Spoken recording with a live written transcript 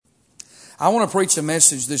I want to preach a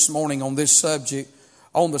message this morning on this subject,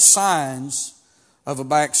 on the signs of a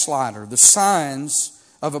backslider. The signs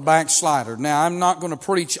of a backslider. Now, I'm not going to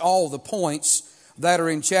preach all the points that are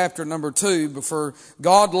in chapter number 2, but for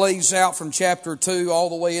God lays out from chapter 2 all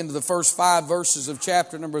the way into the first 5 verses of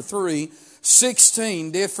chapter number 3,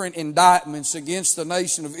 16 different indictments against the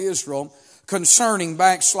nation of Israel concerning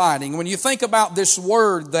backsliding. When you think about this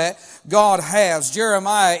word that God has,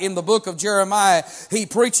 Jeremiah, in the book of Jeremiah, he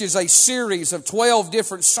preaches a series of 12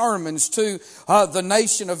 different sermons to the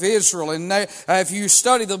nation of Israel. And if you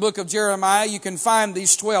study the book of Jeremiah, you can find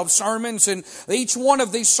these 12 sermons, and each one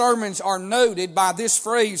of these sermons are noted by this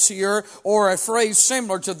phrase here, or a phrase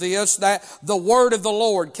similar to this, that the word of the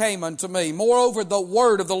Lord came unto me. Moreover, the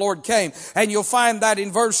word of the Lord came. And you'll find that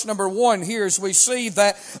in verse number 1 here, as we see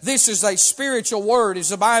that this is a spiritual word, as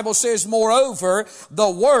the Bible says, moreover, the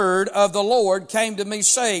word of the Lord came to me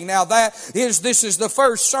saying. Now this is the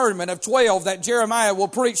first sermon of 12 that Jeremiah will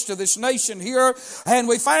preach to this nation here. And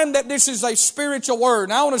we find that this is a spiritual word.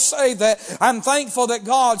 And I want to say that I'm thankful that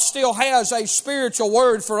God still has a spiritual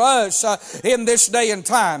word for us in this day and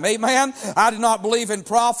time. Amen. I do not believe in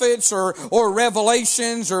prophets or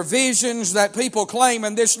revelations or visions that people claim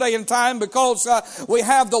in this day and time, because we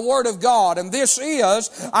have the word of God. And this is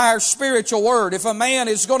our spiritual word. If a man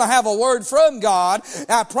is going to have a word from God,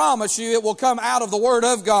 I promise you it will come out of the word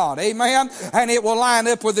of God. Amen. And it will line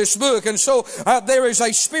up with this book. And so there is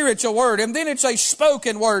a spiritual word, and then it's a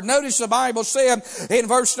spoken word. Notice the Bible said in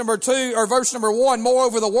verse number 2 or verse number 1,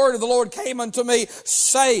 moreover, the word of the Lord came unto me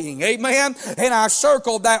saying. Amen. And I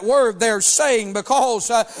circled that word there, saying,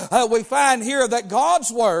 because we find here that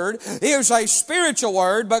God's word is a spiritual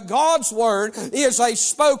word, but God's word is a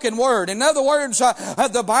spoken word. In other words,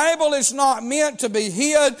 the Bible is not meant to be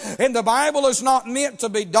hid, and the Bible is not meant to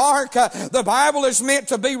be dark. The Bible is meant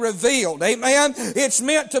to be revealed. Amen. It's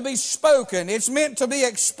meant to be spoken. It's meant to be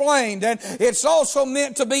explained, and it's also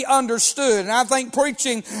meant to be understood. And I think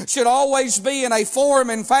preaching should always be in a form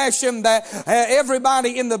and fashion that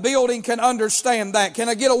everybody in the building can understand that. Can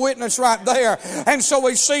I get a witness right there? And so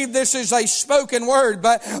we see this is a spoken word,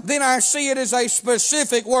 but then I see it as a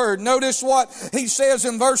specific word. Notice what he says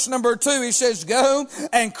in verse number 2. He says, go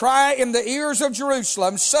and cry in the ears of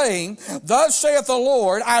Jerusalem, saying, thus saith the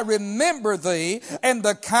Lord, I remember thee and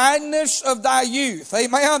the kindness of thy youth.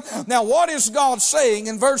 Amen. Now what is God saying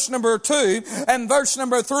in verse number 2 and verse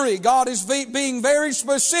number 3? God is being very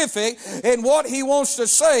specific in what He wants to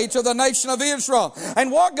say to the nation of Israel.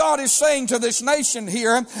 And what God is saying to this nation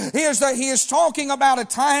here is that He is talking about a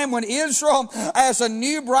time when Israel, as a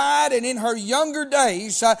new bride and in her younger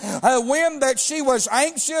days, when that she was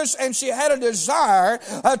anxious and she had a desire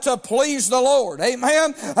to please the Lord.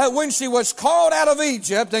 Amen. When she was called out of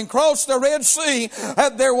Egypt and crossed the Red Sea,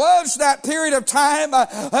 there was that period of time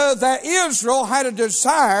that Israel had a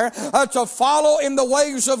desire to follow in the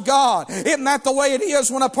ways of God. Isn't that the way it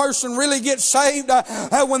is when a person really gets saved?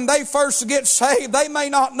 When they first get saved, they may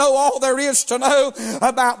not know all there is to know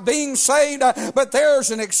about being saved, but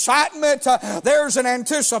there's an excitement, there's an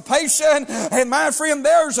anticipation, and my friend,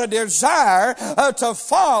 there's a desire to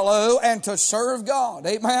follow and to serve God.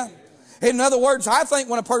 Amen. In other words, I think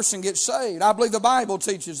when a person gets saved, I believe the Bible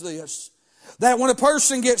teaches this, that when a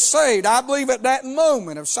person gets saved, I believe at that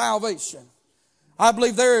moment of salvation, I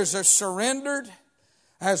believe there is as surrendered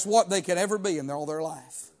as what they could ever be in all their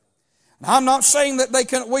life. Now, I'm not saying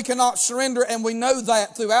that we cannot surrender, and we know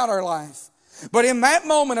that throughout our life. But in that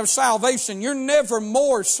moment of salvation, you're never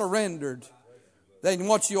more surrendered than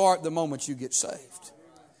what you are at the moment you get saved.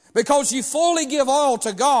 Because you fully give all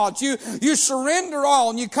to God. You surrender all,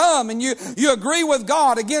 and you come and you agree with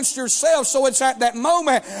God against yourself. So it's at that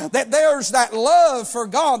moment that there's that love for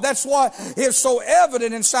God. That's what is so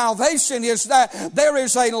evident in salvation, is that there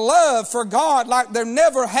is a love for God like there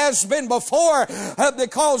never has been before,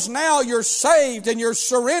 because now you're saved and you're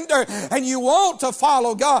surrendered and you want to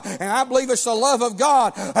follow God. And I believe it's the love of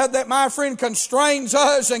God that, my friend, constrains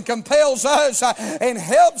us and compels us and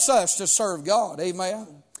helps us to serve God. Amen.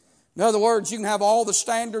 In other words, you can have all the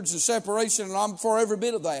standards and separation, and I'm for every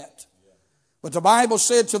bit of that. But the Bible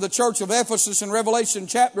said to the church of Ephesus in Revelation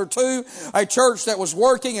chapter 2, a church that was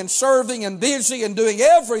working and serving and busy and doing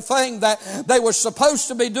everything that they were supposed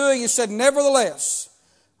to be doing, He said, nevertheless,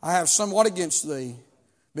 I have somewhat against thee,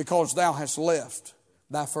 because thou hast left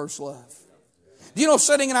thy first love. Do you know,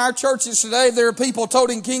 sitting in our churches today, there are people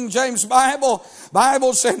toting King James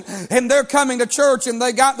Bibles, and they're coming to church and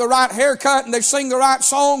they got the right haircut and they sing the right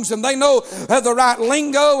songs and they know the right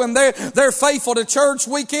lingo and they're faithful to church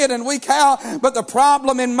week in and week out. But the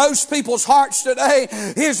problem in most people's hearts today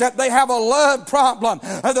is that they have a love problem.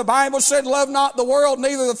 The Bible said, love not the world,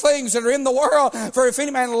 neither the things that are in the world. For if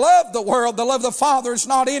any man love the world, the love of the Father is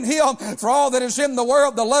not in him. For all that is in the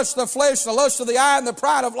world, the lust of the flesh, the lust of the eye, and the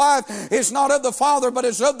pride of life is not of the Father, but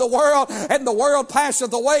is of the world. And the world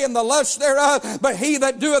passeth away, and the lust thereof. But he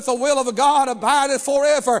that doeth the will of God abideth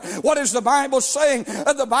forever. What is the Bible saying?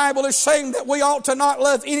 The Bible is saying that we ought to not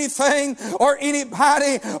love anything or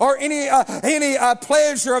anybody or any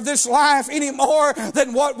pleasure of this life any more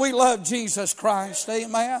than what we love Jesus Christ.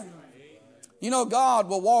 Amen. You know, God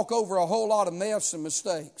will walk over a whole lot of mess and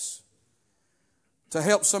mistakes to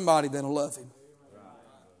help somebody that'll love Him.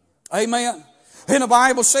 Amen. And the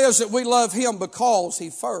Bible says that we love Him because He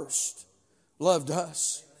first loved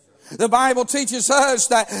us. The Bible teaches us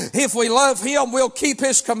that if we love Him, we'll keep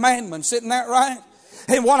His commandments. Isn't that right?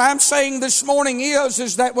 And what I'm saying this morning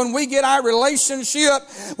is that when we get our relationship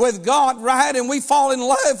with God right and we fall in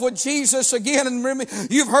love with Jesus again, and remember,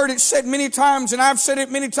 you've heard it said many times and I've said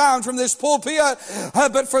it many times from this pulpit,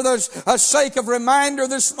 but for the sake of reminder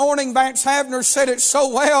this morning, Vance Havner said it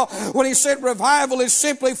so well when he said revival is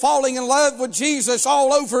simply falling in love with Jesus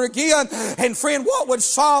all over again. And friend, what would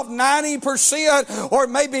solve 90% or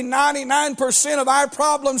maybe 99% of our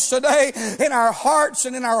problems today in our hearts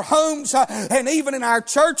and in our homes and even in our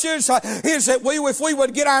churches is that if we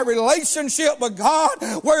would get our relationship with God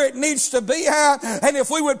where it needs to be at, and if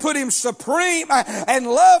we would put Him supreme and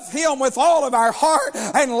love Him with all of our heart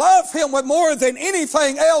and love Him with more than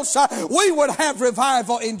anything else, we would have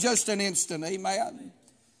revival in just an instant. Amen.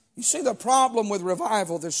 You see, the problem with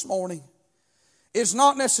revival this morning is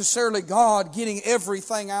not necessarily God getting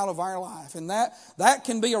everything out of our life, and that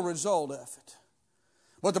can be a result of it.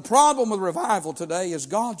 But the problem with revival today is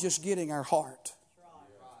God just getting our heart.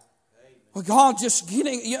 When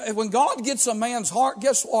God gets a man's heart,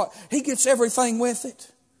 guess what? He gets everything with it.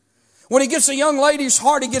 When He gets a young lady's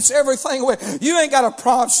heart, He gets everything with it. You ain't got to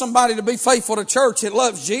prod somebody to be faithful to church that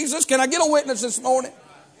loves Jesus. Can I get a witness this morning?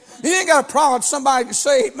 You ain't got to prod somebody to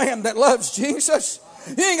say, man, that loves Jesus.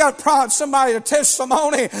 You ain't got to prod somebody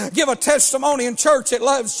to give a testimony in church that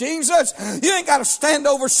loves Jesus. You ain't got to stand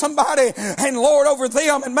over somebody and lord over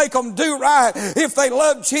them and make them do right if they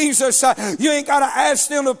love Jesus. You ain't got to ask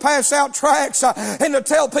them to pass out tracts and to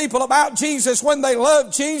tell people about Jesus when they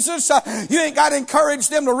love Jesus. You ain't got to encourage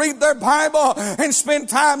them to read their Bible and spend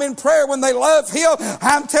time in prayer when they love Him.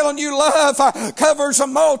 I'm telling you, love covers a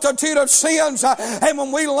multitude of sins. And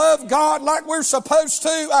when we love God like we're supposed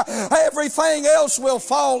to, everything else will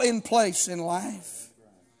fall in place in life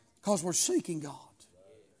because we're seeking God.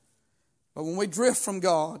 But when we drift from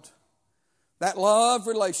God, that love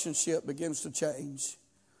relationship begins to change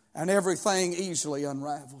and everything easily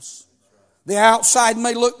unravels. The outside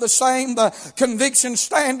may look the same. The conviction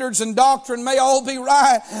standards and doctrine may all be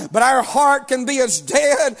right. But our heart can be as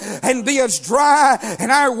dead and be as dry.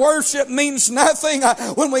 And our worship means nothing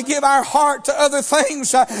when we give our heart to other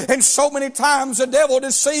things. And so many times the devil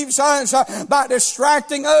deceives us by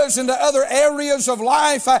distracting us into other areas of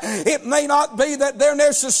life. It may not be that they're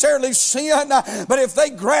necessarily sin. But if they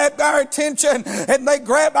grab our attention and they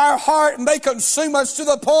grab our heart and they consume us to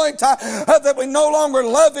the point that we no longer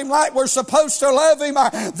love Him like we're supposed to love Him,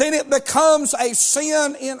 then it becomes a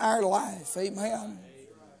sin in our life. Amen.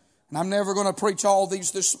 And I'm never going to preach all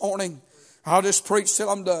these this morning. I'll just preach till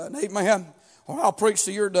I'm done. Amen. Or I'll preach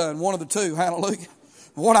till you're done. One of the two. Hallelujah.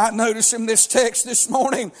 What I notice in this text this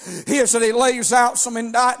morning is that he lays out some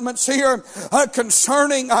indictments here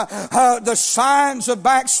concerning the signs of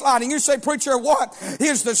backsliding. You say, preacher, what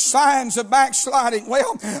is the signs of backsliding?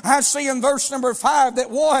 Well, I see in verse number 5 that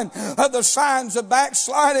one of the signs of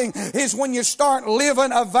backsliding is when you start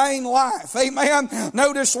living a vain life. Amen.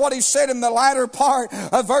 Notice what he said in the latter part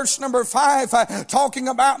of verse number 5, talking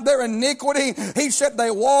about their iniquity. He said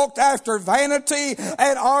they walked after vanity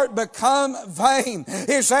and are become vain.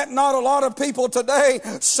 Is that not a lot of people today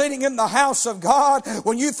sitting in the house of God?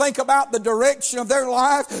 When you think about the direction of their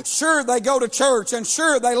life, sure, they go to church and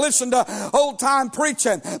sure, they listen to old time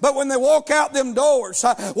preaching. But when they walk out them doors,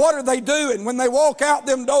 what are they doing when they walk out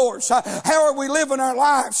them doors? How are we living our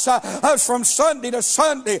lives from Sunday to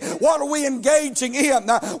Sunday? What are we engaging in?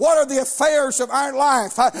 What are the affairs of our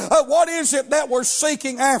life? What is it that we're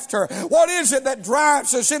seeking after? What is it that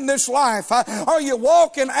drives us in this life? Are you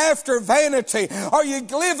walking after vanity? Are you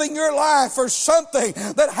living your life for something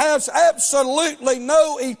that has absolutely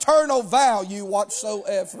no eternal value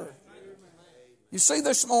whatsoever? You see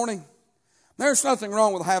this morning, there's nothing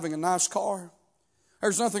wrong with having a nice car.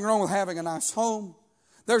 There's nothing wrong with having a nice home.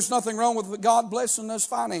 There's nothing wrong with God blessing us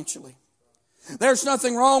financially. There's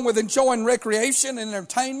nothing wrong with enjoying recreation and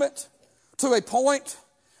entertainment to a point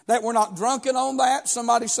that we're not drunken on that.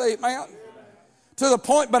 Somebody say amen. To the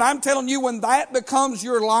point, but I'm telling you, when that becomes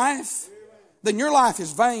your life, then your life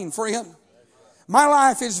is vain, friend. My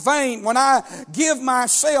life is vain when I give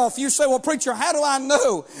myself. You say, well, preacher, how do I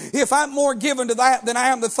know if I'm more given to that than I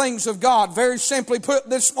am the things of God? Very simply put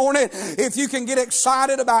this morning, if you can get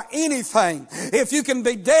excited about anything, if you can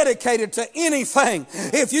be dedicated to anything,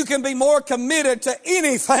 if you can be more committed to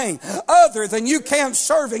anything other than you can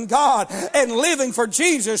serving God and living for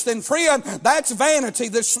Jesus, then friend, that's vanity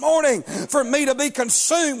this morning. For me to be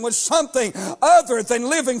consumed with something other than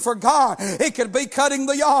living for God. It could be cutting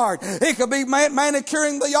the yard. It could be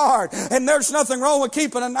manicuring the yard. And there's nothing wrong with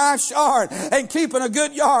keeping a nice yard and keeping a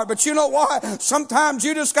good yard. But you know what? Sometimes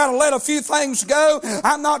you just got to let a few things go.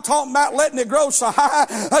 I'm not talking about letting it grow so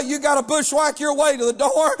high. You got to bushwhack your way to the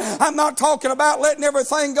door. I'm not talking about letting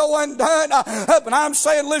everything go undone. But I'm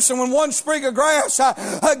saying, listen, when one sprig of grass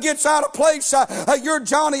gets out of place, you're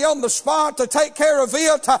Johnny on the spot to take care of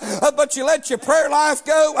it. But you let your prayer life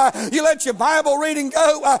go. You let your Bible reading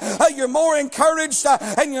go. You're more encouraged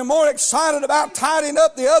and you're more excited about tidying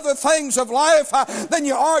up the other things of life than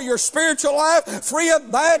you are your spiritual life.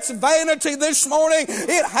 Friend, that's vanity this morning.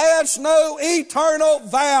 It has no eternal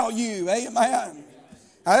value. Amen.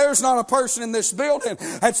 Now, there's not a person in this building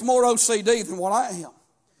that's more OCD than what I am.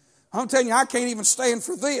 I'm telling you, I can't even stand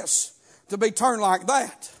for this to be turned like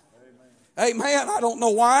that. Amen. I don't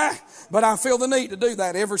know why, but I feel the need to do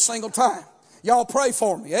that every single time. Y'all pray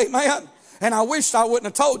for me. Amen. And I wished I wouldn't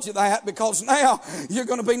have told you that, because now you're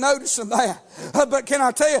going to be noticing that. But can I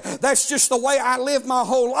tell you, that's just the way I lived my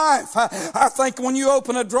whole life. I think when you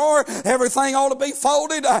open a drawer, everything ought to be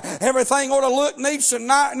folded. Everything ought to look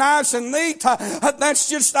nice and neat. That's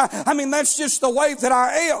just the way that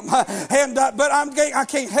I am. But I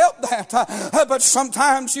can't help that. But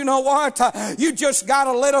sometimes, you know what? You just got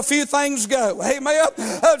to let a few things go. Amen.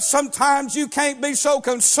 Sometimes you can't be so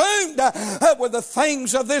consumed with the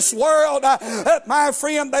things of this world, my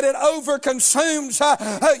friend, that it overconsumes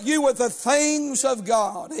you with the things of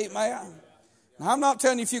God. Amen. Now, I'm not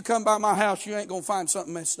telling you if you come by my house, you ain't going to find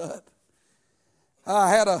something messed up. I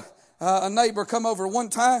had a neighbor come over one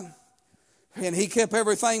time, and he kept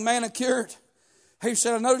everything manicured. He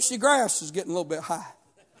said, I noticed your grass is getting a little bit high.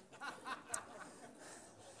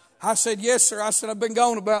 I said, yes, sir. I said, I've been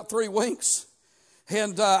gone about 3 weeks.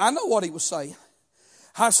 And I know what he was saying.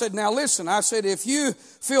 I said, now listen, I said, if you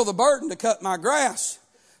feel the burden to cut my grass,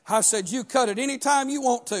 I said, you cut it any time you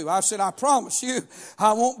want to. I said, I promise you,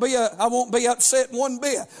 I won't be upset one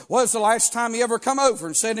bit. When's the last time you ever come over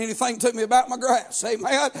and said anything to me about my grass?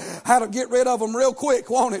 Amen. How to get rid of them real quick,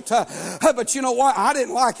 won't it? But you know what? I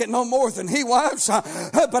didn't like it no more than he was.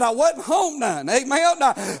 But I wasn't home none. Amen.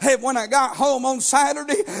 When I got home on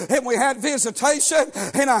Saturday and we had visitation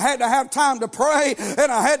and I had to have time to pray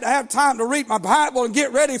and I had to have time to read my Bible and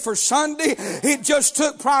get ready for Sunday, it just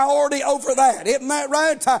took priority over that. Isn't that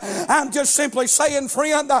right? I'm just simply saying,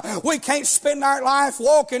 friend, we can't spend our life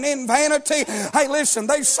walking in vanity. Hey, listen,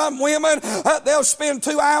 there's some women, they'll spend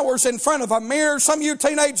 2 hours in front of a mirror. Some of you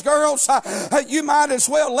teenage girls, you might as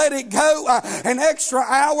well let it go. An extra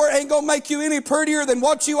hour ain't going to make you any prettier than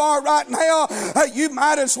what you are right now. You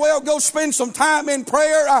might as well go spend some time in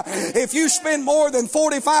prayer. If you spend more than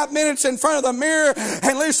 45 minutes in front of the mirror,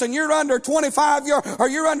 and listen, you're under 25 or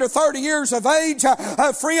you're under 30 years of age,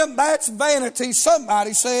 friend, that's vanity.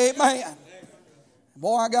 Somebody say amen.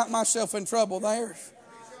 Boy, I got myself in trouble there.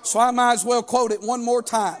 So I might as well quote it one more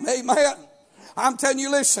time. Amen. I'm telling you,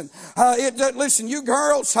 listen, you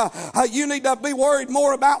girls, you need to be worried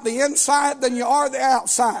more about the inside than you are the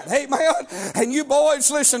outside. Amen. And you boys,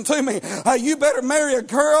 listen to me. You better marry a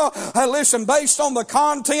girl, listen, based on the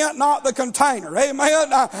content, not the container. Amen.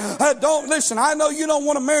 Don't listen. I know you don't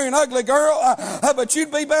want to marry an ugly girl, but you'd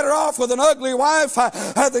be better off with an ugly wife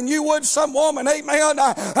than you would some woman. Amen.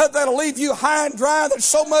 That'll leave you high and dry. That's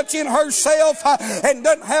so much in herself and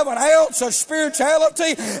doesn't have an ounce of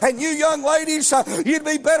spirituality. And you young ladies, you'd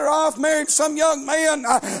be better off marrying some young man.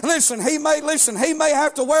 He may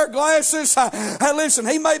have to wear glasses.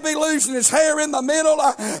 He may be losing his hair in the middle.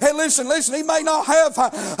 He may not have,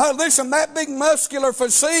 that big muscular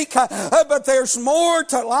physique. But there's more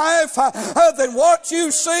to life than what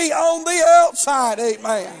you see on the outside.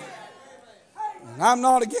 Amen. And I'm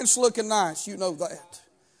not against looking nice. You know that.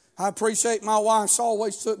 I appreciate my wife's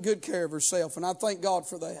always took good care of herself, and I thank God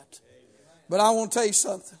for that. But I want to tell you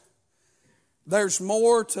something. There's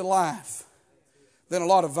more to life than a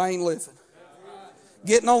lot of vain living.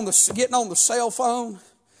 Getting on the cell phone.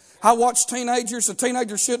 I watch teenagers. The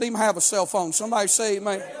teenagers shouldn't even have a cell phone. Somebody say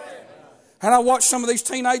amen. And I watch some of these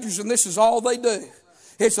teenagers, and this is all they do.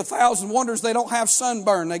 It's 1,000 wonders they don't have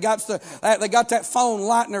sunburn. They got that phone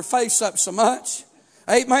lighting their face up so much.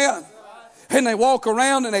 Amen. And they walk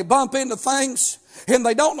around and they bump into things, and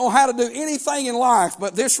they don't know how to do anything in life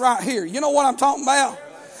but this right here. You know what I'm talking about?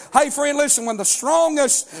 Hey friend, listen, when the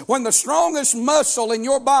strongest muscle in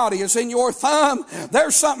your body is in your thumb,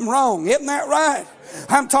 there's something wrong. Isn't that right?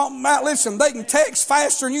 I'm talking about, listen, they can text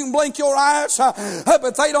faster than you can blink your eyes,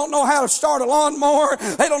 but they don't know how to start a lawnmower.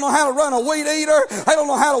 They don't know how to run a weed eater. They don't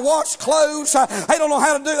know how to wash clothes. They don't know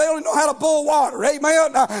how to they don't know how to boil water.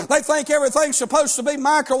 Amen. They think everything's supposed to be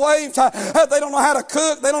microwaved. They don't know how to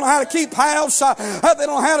cook. They don't know how to keep house. They don't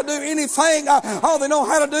know how to do anything. All they know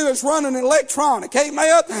how to do is run an electronic.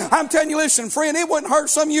 Amen. I'm telling you, listen, friend, it wouldn't hurt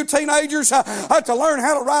some of you teenagers to learn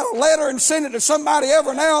how to write a letter and send it to somebody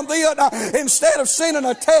every now and then instead of sending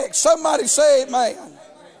a text. Somebody say amen.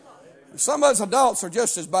 Some of us adults are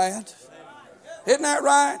just as bad. Isn't that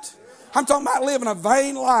right? I'm talking about living a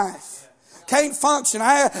vain life. Can't function.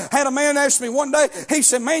 I had a man ask me one day, he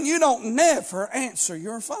said, man, you don't never answer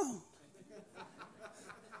your phone.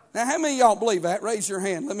 Now, how many of y'all believe that? Raise your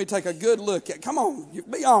hand. Let me take a good look at it. Come on,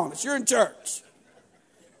 be honest. You're in church.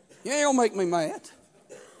 You ain't going to make me mad.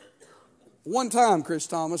 One time, Chris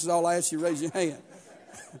Thomas, is all I ask you, raise your hand.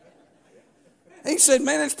 He said,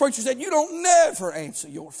 man, this preacher said, you don't never answer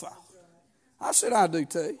your phone. I said, I do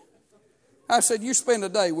too. I said, you spend a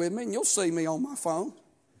day with me and you'll see me on my phone.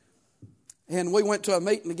 And we went to a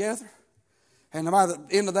meeting together. And by the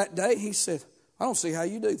end of that day, he said, I don't see how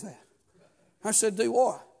you do that. I said, do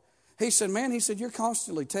what? He said, man, you're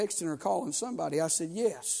constantly texting or calling somebody. I said,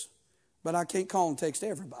 yes, but I can't call and text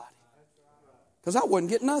everybody because I wouldn't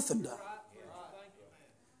get nothing done.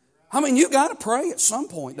 I mean, you got to pray at some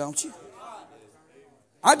point, don't you?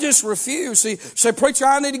 I just refuse. Say, preacher,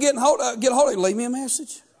 I need to get hold of you. Leave me a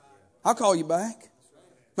message. I'll call you back.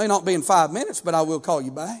 May not be in 5 minutes, but I will call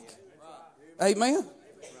you back. Amen.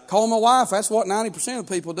 Call my wife. That's what 90% of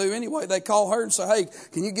people do anyway. They call her and say, hey,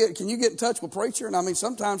 can you get in touch with preacher? And I mean,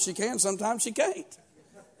 sometimes she can, sometimes she can't.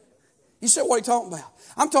 You said, what are you talking about?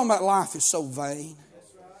 I'm talking about life is so vain.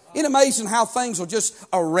 Isn't it amazing how things will just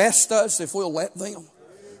arrest us if we'll let them?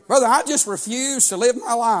 Brother, I just refuse to live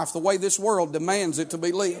my life the way this world demands it to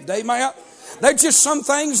be lived. Amen. There's just some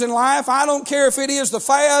things in life. I don't care if it is the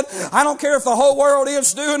fad. I don't care if the whole world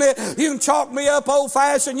is doing it. You can chalk me up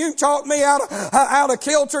old-fashioned. You can chalk me out of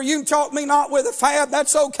kilter. You can chalk me not with a fad.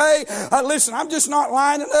 That's okay. Listen, I'm just not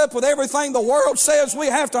lining up with everything the world says we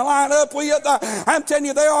have to line up with. I'm telling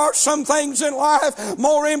you, there are some things in life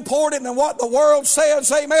more important than what the world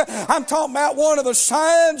says. Amen. I'm talking about one of the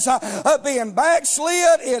signs of being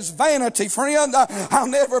backslid is vanity, friend. I'll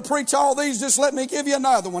never preach all these. Just let me give you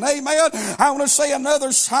another one. Amen. I want to say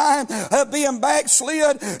another sign of being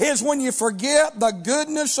backslid is when you forget the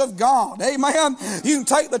goodness of God. Amen. You can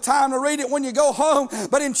take the time to read it when you go home.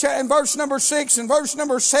 But in verse number 6 and verse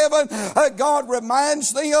number 7, God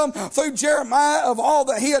reminds them through Jeremiah of all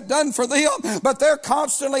that He had done for them. But they're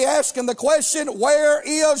constantly asking the question, where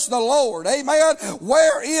is the Lord? Amen.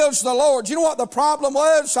 Where is the Lord? You know what the problem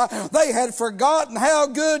was? They had forgotten how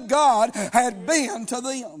good God had been to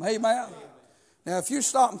them. Amen. Now, if you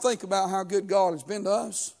stop and think about how good God has been to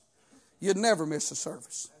us, you'd never miss a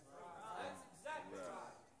service.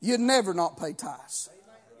 You'd never not pay tithes.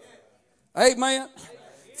 Amen.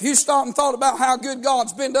 If you stop and thought about how good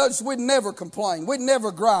God's been to us, we'd never complain. We'd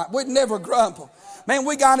never gripe. We'd never grumble. Man,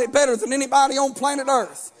 we got it better than anybody on planet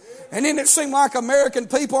Earth. And then it seemed like American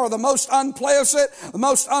people are the most unpleasant, the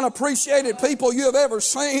most unappreciated people you have ever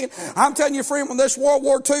seen. I'm telling you, friend, when this World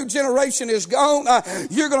War II generation is gone,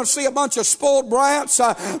 you're going to see a bunch of spoiled brats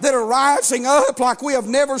that are rising up like we have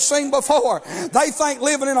never seen before. They think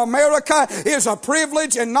living in America is a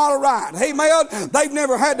privilege and not a right. Amen. They've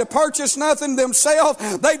never had to purchase nothing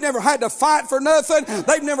themselves. They've never had to fight for nothing.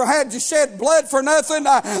 They've never had to shed blood for nothing.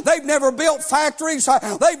 They've never built factories.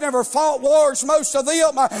 They've never fought wars, most of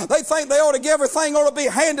them. They think they ought to get everything ought to be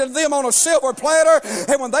handed to them on a silver platter.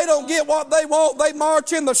 And when they don't get what they want, they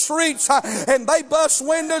march in the streets and they bust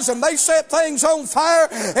windows and they set things on fire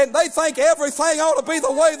and they think everything ought to be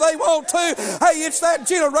the way they want to. Hey, it's that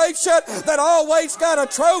generation that always got a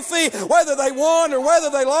trophy, whether they won or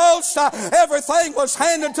whether they lost. Everything was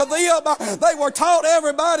handed to them. They were taught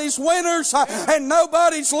everybody's winners and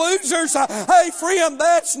nobody's losers. Hey, friend,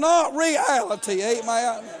 that's not reality.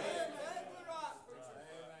 Amen.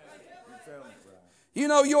 You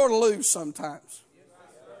know, you're to lose sometimes.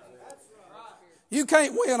 You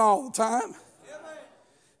can't win all the time.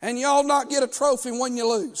 And you ought not get a trophy when you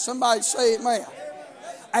lose. Somebody say amen.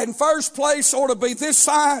 And first place ought to be this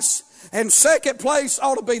size. And second place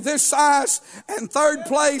ought to be this size. And third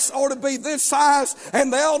place ought to be this size.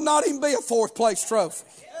 And there ought not even be a fourth place trophy.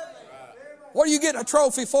 What are you getting a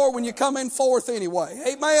trophy for when you come in fourth anyway?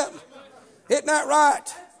 Amen. Isn't that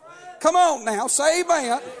right? Come on now, say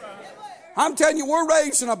amen. I'm telling you, we're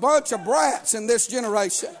raising a bunch of brats in this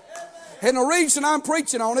generation. And the reason I'm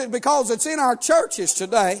preaching on it is because it's in our churches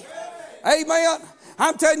today. Amen.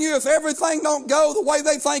 I'm telling you, if everything don't go the way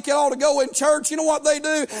they think it ought to go in church, you know what they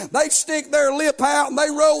do? They stick their lip out and they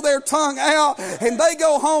roll their tongue out and they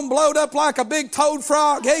go home blowed up like a big toad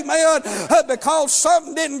frog. Amen. Because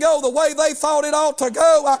something didn't go the way they thought it ought to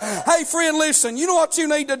go. Hey friend, listen, you know what you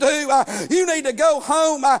need to do? You need to go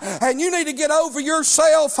home and you need to get over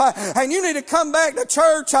yourself and you need to come back to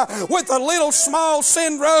church with a little small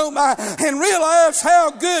syndrome and realize how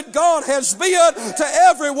good God has been to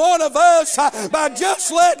every one of us by just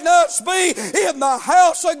letting us be in the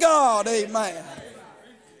house of God. Amen.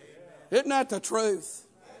 Isn't that the truth?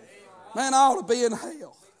 Man, I ought to be in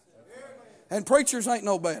hell. And preachers ain't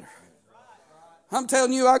no better. I'm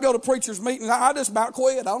telling you, I go to preachers' meetings, I just about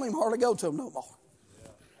quit. I don't even hardly go to them no more.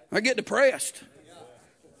 I get depressed.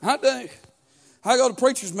 I do. I go to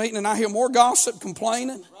preachers' meeting and I hear more gossip,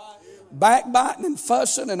 complaining, backbiting and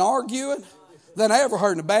fussing and arguing than I ever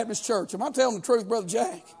heard in a Baptist church. Am I telling the truth, Brother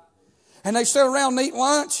Jack? And they sit around and eat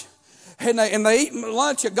lunch. And they eat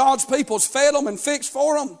lunch that God's people's fed them and fixed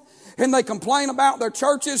for them. And they complain about their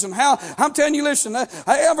churches and how, I'm telling you, listen,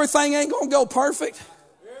 everything ain't going to go perfect.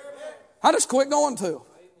 I just quit going to them.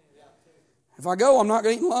 If I go, I'm not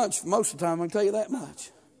going to eat lunch most of the time. I can tell you that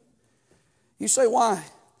much. You say, why?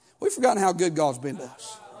 We've forgotten how good God's been to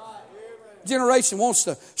us. Generation wants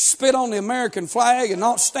to spit on the American flag and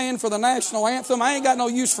not stand for the national anthem. I ain't got no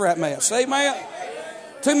use for that mess. Amen.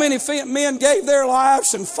 Too many men gave their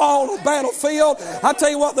lives and fought on the battlefield. I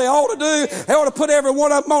tell you what they ought to do. They ought to put every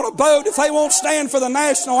one of them on a boat if they won't stand for the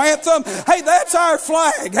national anthem. Hey, that's our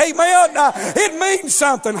flag. Amen. It means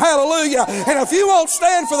something. Hallelujah. And if you won't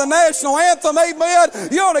stand for the national anthem, amen,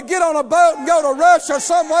 you ought to get on a boat and go to Russia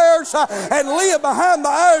somewhere and live behind the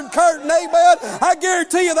Iron Curtain. Amen. I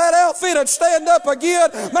guarantee you that outfit would stand up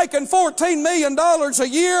again making $14 million a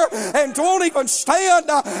year and won't even stand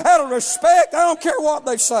out of respect. I don't care what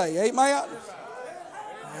they say. Amen.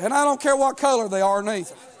 And I don't care what color they are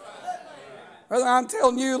neither. I'm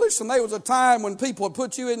telling you, listen, there was a time when people would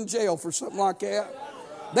put you in jail for something like that.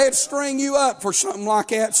 They'd string you up for something like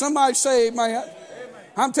that. Somebody say amen.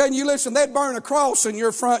 I'm telling you, listen, they'd burn a cross in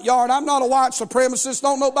your front yard. I'm not a white supremacist.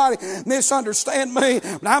 Don't nobody misunderstand me.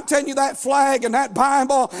 But I'm telling you, that flag and that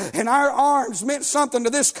Bible and our arms meant something to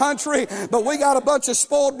this country. But we got a bunch of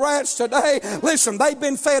spoiled brats today. Listen, they've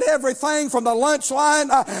been fed everything from the lunch line.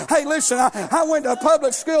 Hey, listen, I went to a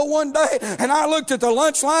public school one day and I looked at the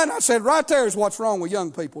lunch line. I said, right there is what's wrong with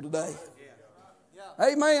young people today.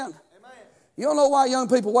 Amen. You don't know why young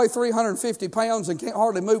people weigh 350 pounds and can't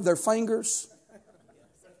hardly move their fingers?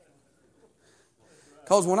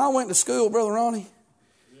 Because when I went to school, Brother Ronnie,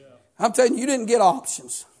 I'm telling you, you didn't get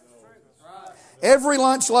options. Every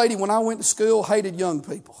lunch lady when I went to school hated young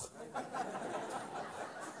people.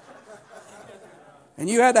 And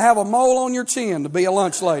you had to have a mole on your chin to be a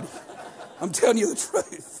lunch lady. I'm telling you the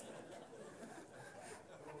truth.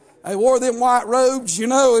 They wore them white robes, you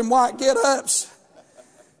know, and white get-ups.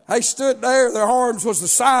 They stood there, their arms was the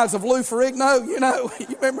size of Lou Ferrigno, you know.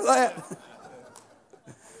 You remember that?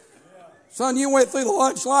 Son, you went through the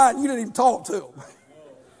lunch line, you didn't even talk to them.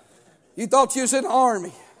 You thought you was in the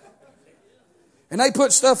army. And they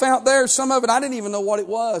put stuff out there, some of it, I didn't even know what it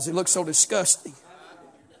was. It looked so disgusting.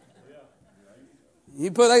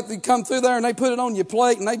 They come through there and they put it on your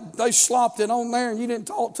plate and they slopped it on there and you didn't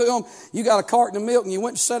talk to them. You got a carton of milk and you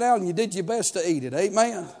went and sat down and you did your best to eat it.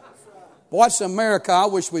 Amen. Boy, that's America I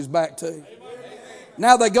wish we was back to.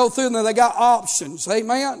 Now they go through and they got options.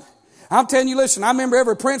 Amen. I'm telling you, listen, I remember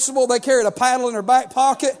every principal, they carried a paddle in their back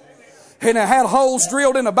pocket and it had holes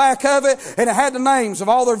drilled in the back of it and it had the names of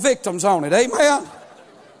all their victims on it. Amen.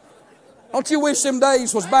 Don't you wish them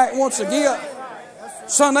days was back once again?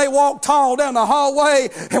 Son, they walked tall down the hallway,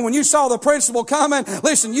 and when you saw the principal coming,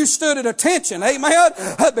 listen, you stood at attention, amen?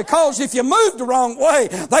 Because if you moved the wrong way,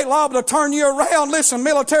 they liable to turn you around, listen,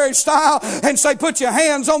 military style, and say, put your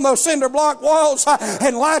hands on those cinder block walls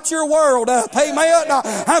and light your world up, amen?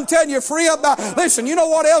 I'm telling you, friend, listen, you know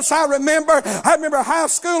what else I remember? I remember high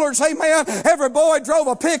schoolers, amen? Every boy drove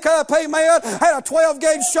a pickup, amen? Had a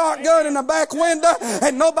 12-gauge shotgun in the back window,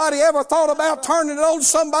 and nobody ever thought about turning it on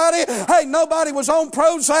somebody. Hey, nobody was on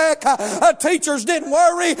Prozac. Teachers didn't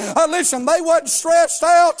worry. Listen, they wasn't stressed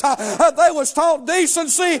out. They was taught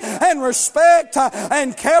decency and respect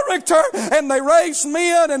and character, and they raised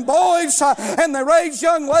men and boys, and they raised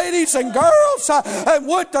young ladies and girls, and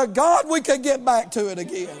would to God we could get back to it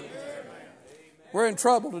again. We're in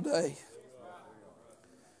trouble today.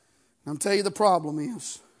 I'm telling you, the problem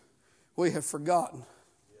is we have forgotten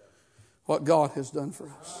what God has done for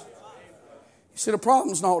us. You see, the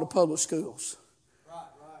problem's not with the public schools.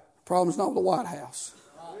 The problem's not with the White House.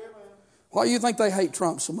 Why do you think they hate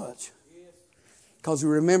Trump so much? Because he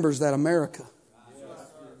remembers that America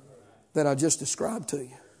that I just described to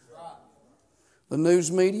you. The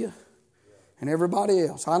news media and everybody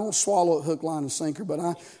else. I don't swallow it hook, line, and sinker, but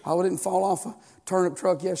I didn't fall off a turnip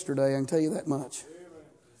truck yesterday, I can tell you that much.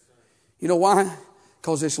 You know why?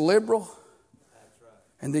 Because this liberal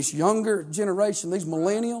and this younger generation, these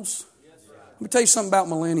millennials. Let me tell you something about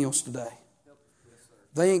millennials today.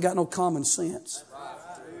 They ain't got no common sense.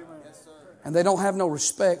 And they don't have no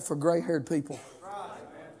respect for gray-haired people. I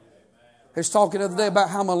was talking the other day about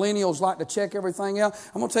how millennials like to check everything out.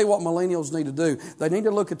 I'm going to tell you what millennials need to do. They need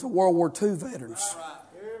to look at the World War II veterans.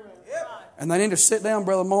 And they need to sit down,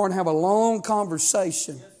 Brother Moore, and have a long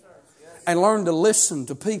conversation and learn to listen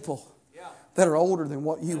to people that are older than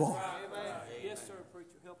what you are.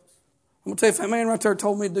 I'm going to tell you, if that man right there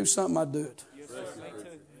told me to do something, I'd do it.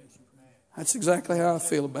 That's exactly how I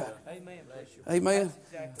feel about it. Amen.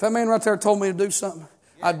 If that man right there told me to do something,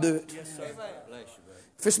 I'd do it.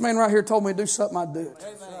 If this man right here told me to do something, I'd do it.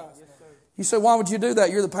 You say, why would you do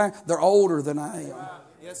that? You're the pastor. They're older than I am.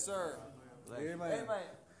 Yes, sir. Amen.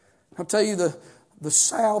 I'll tell you, the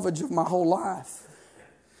salvage of my whole life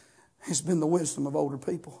has been the wisdom of older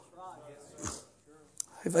people.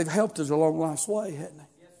 They've helped us along life's way, haven't they?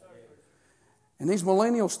 And these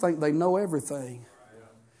millennials think they know everything,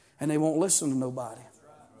 and they won't listen to nobody.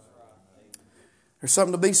 There's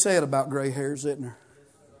something to be said about gray hairs, isn't there?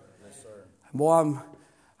 Boy,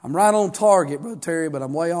 I'm right on target, Brother Terry, but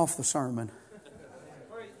I'm way off the sermon.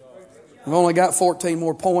 I've only got 14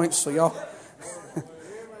 more points, so y'all...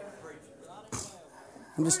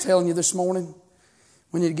 I'm just telling you this morning,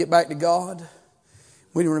 we need to get back to God.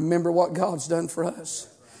 We need to remember what God's done for us.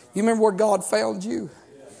 You remember where God found you?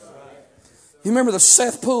 You remember the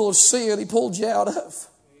cesspool of sin He pulled you out of?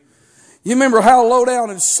 You remember how low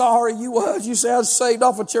down and sorry you was? You say, I was saved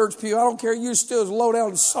off a church pew. I don't care. You're still as low down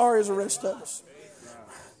and sorry as the rest of us.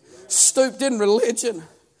 Stooped in religion.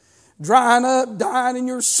 Drying up, dying in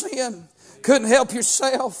your sin. Couldn't help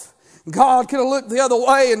yourself. God could have looked the other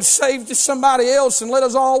way and saved you somebody else and let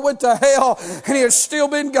us all went to hell, and He has still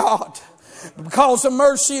been God. Because of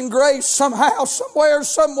mercy and grace, somehow, somewhere,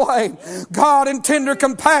 some way, God in tender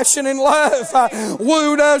compassion and love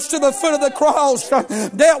wooed us to the foot of the cross,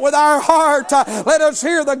 dealt with our heart, let us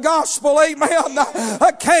hear the gospel, amen,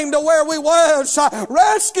 came to where we was,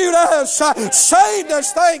 rescued us, saved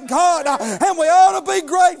us, thank God, and we ought to be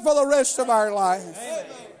grateful the rest of our life.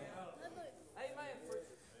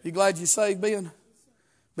 You glad you saved, Ben?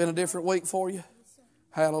 Been a different week for you?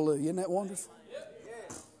 Hallelujah. Isn't that wonderful?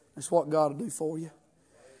 That's what God will do for you.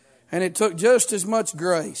 And it took just as much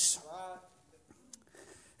grace.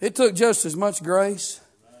 It took just as much grace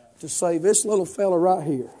to save this little fella right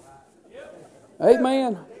here.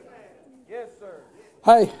 Amen. Yes, sir.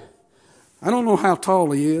 Hey, I don't know how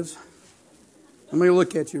tall he is. Let me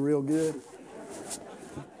look at you real good.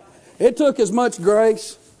 It took as much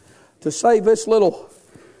grace to save this little,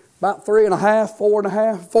 about 3.5,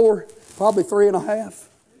 4.5, probably 3.5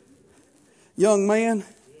 young man.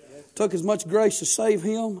 Took as much grace to save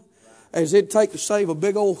him as it'd take to save a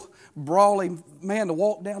big old brawling man to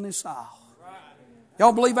walk down this aisle.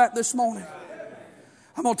 Y'all believe that this morning?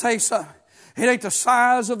 I'm going to tell you something. It ain't the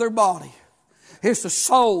size of their body. It's the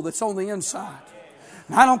soul that's on the inside.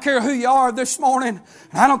 And I don't care who you are this morning.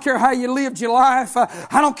 I don't care how you lived your life.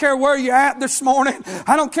 I don't care where you're at this morning.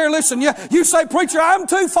 I don't care. Listen, you say, preacher, I'm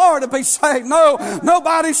too far to be saved. No,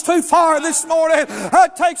 nobody's too far this morning.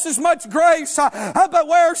 It takes as much grace. But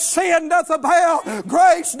where sin doth abound,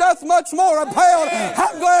 grace doth much more abound.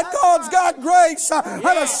 I'm glad God's got grace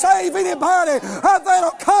to save anybody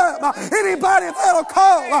that'll come. Anybody that'll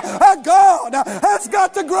call. God has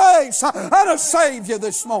got the grace to save you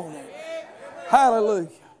this morning. Hallelujah.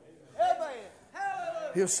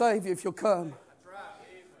 He'll save you if you'll come.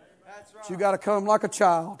 But you got to come like a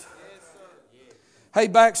child. Hey,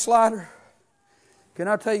 backslider, can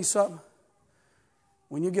I tell you something?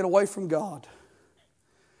 When you get away from God,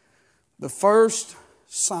 the first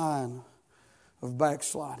sign of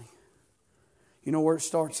backsliding, you know where it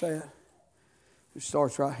starts at? It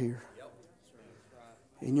starts right here.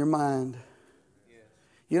 In your mind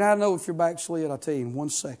You know how to know if you're backslid? I'll tell you in 1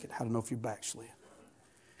 second how to know if you're backslid.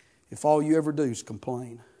 If all you ever do is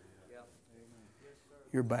complain,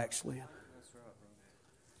 you're backslid.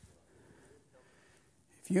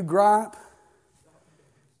 If you gripe,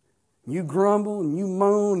 you grumble and you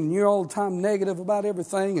moan and you're all the time negative about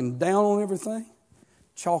everything and down on everything,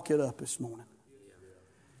 chalk it up this morning.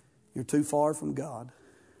 You're too far from God.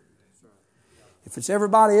 If it's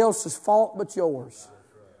everybody else's fault but yours,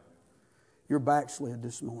 you're backslid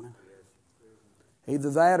this morning.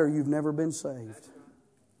 Either that or you've never been saved.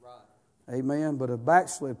 Amen. But a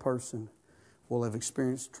backslid person will have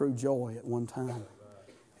experienced true joy at one time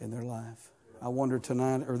in their life. I wonder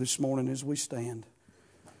tonight or this morning as we stand.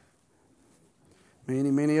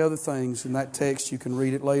 Many, many other things in that text. You can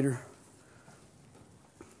read it later.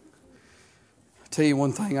 I'll tell you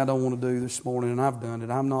one thing I don't want to do this morning, and I've done it.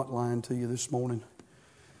 I'm not lying to you this morning.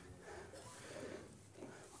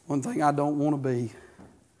 One thing I don't want to be.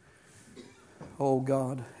 Oh,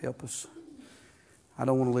 God, help us. I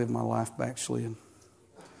don't want to live my life backslid.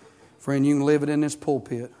 Friend, you can live it in this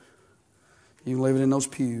pulpit. You can live it in those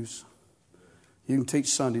pews. You can teach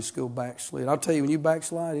Sunday school backslid. I'll tell you, when you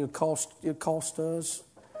backslide, it'll cost us.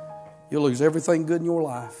 You'll lose everything good in your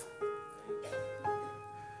life.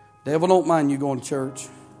 Devil don't mind you going to church.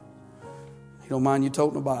 He don't mind you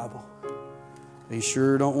toting the Bible. He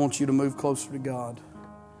sure don't want you to move closer to God.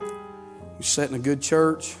 You sit in a good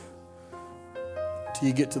church till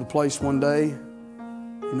you get to the place one day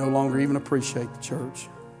you no longer even appreciate the church.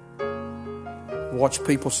 Watch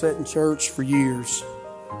people sit in church for years,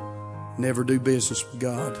 never do business with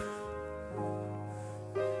God.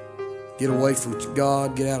 Get away from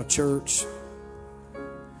God, get out of church.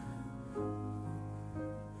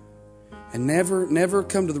 And never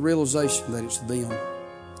come to the realization that it's them.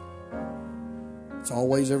 It's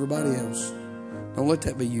always everybody else. Don't let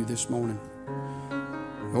that be you this morning.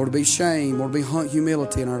 There ought to be shame, there ought to be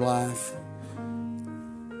humility in our life.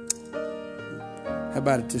 How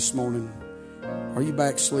about it this morning? Are you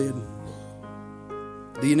backslid?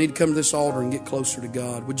 Do you need to come to this altar and get closer to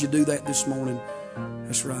God? Would you do that this morning?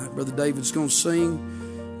 That's right. Brother David's going to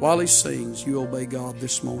sing. While he sings, you obey God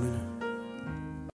this morning.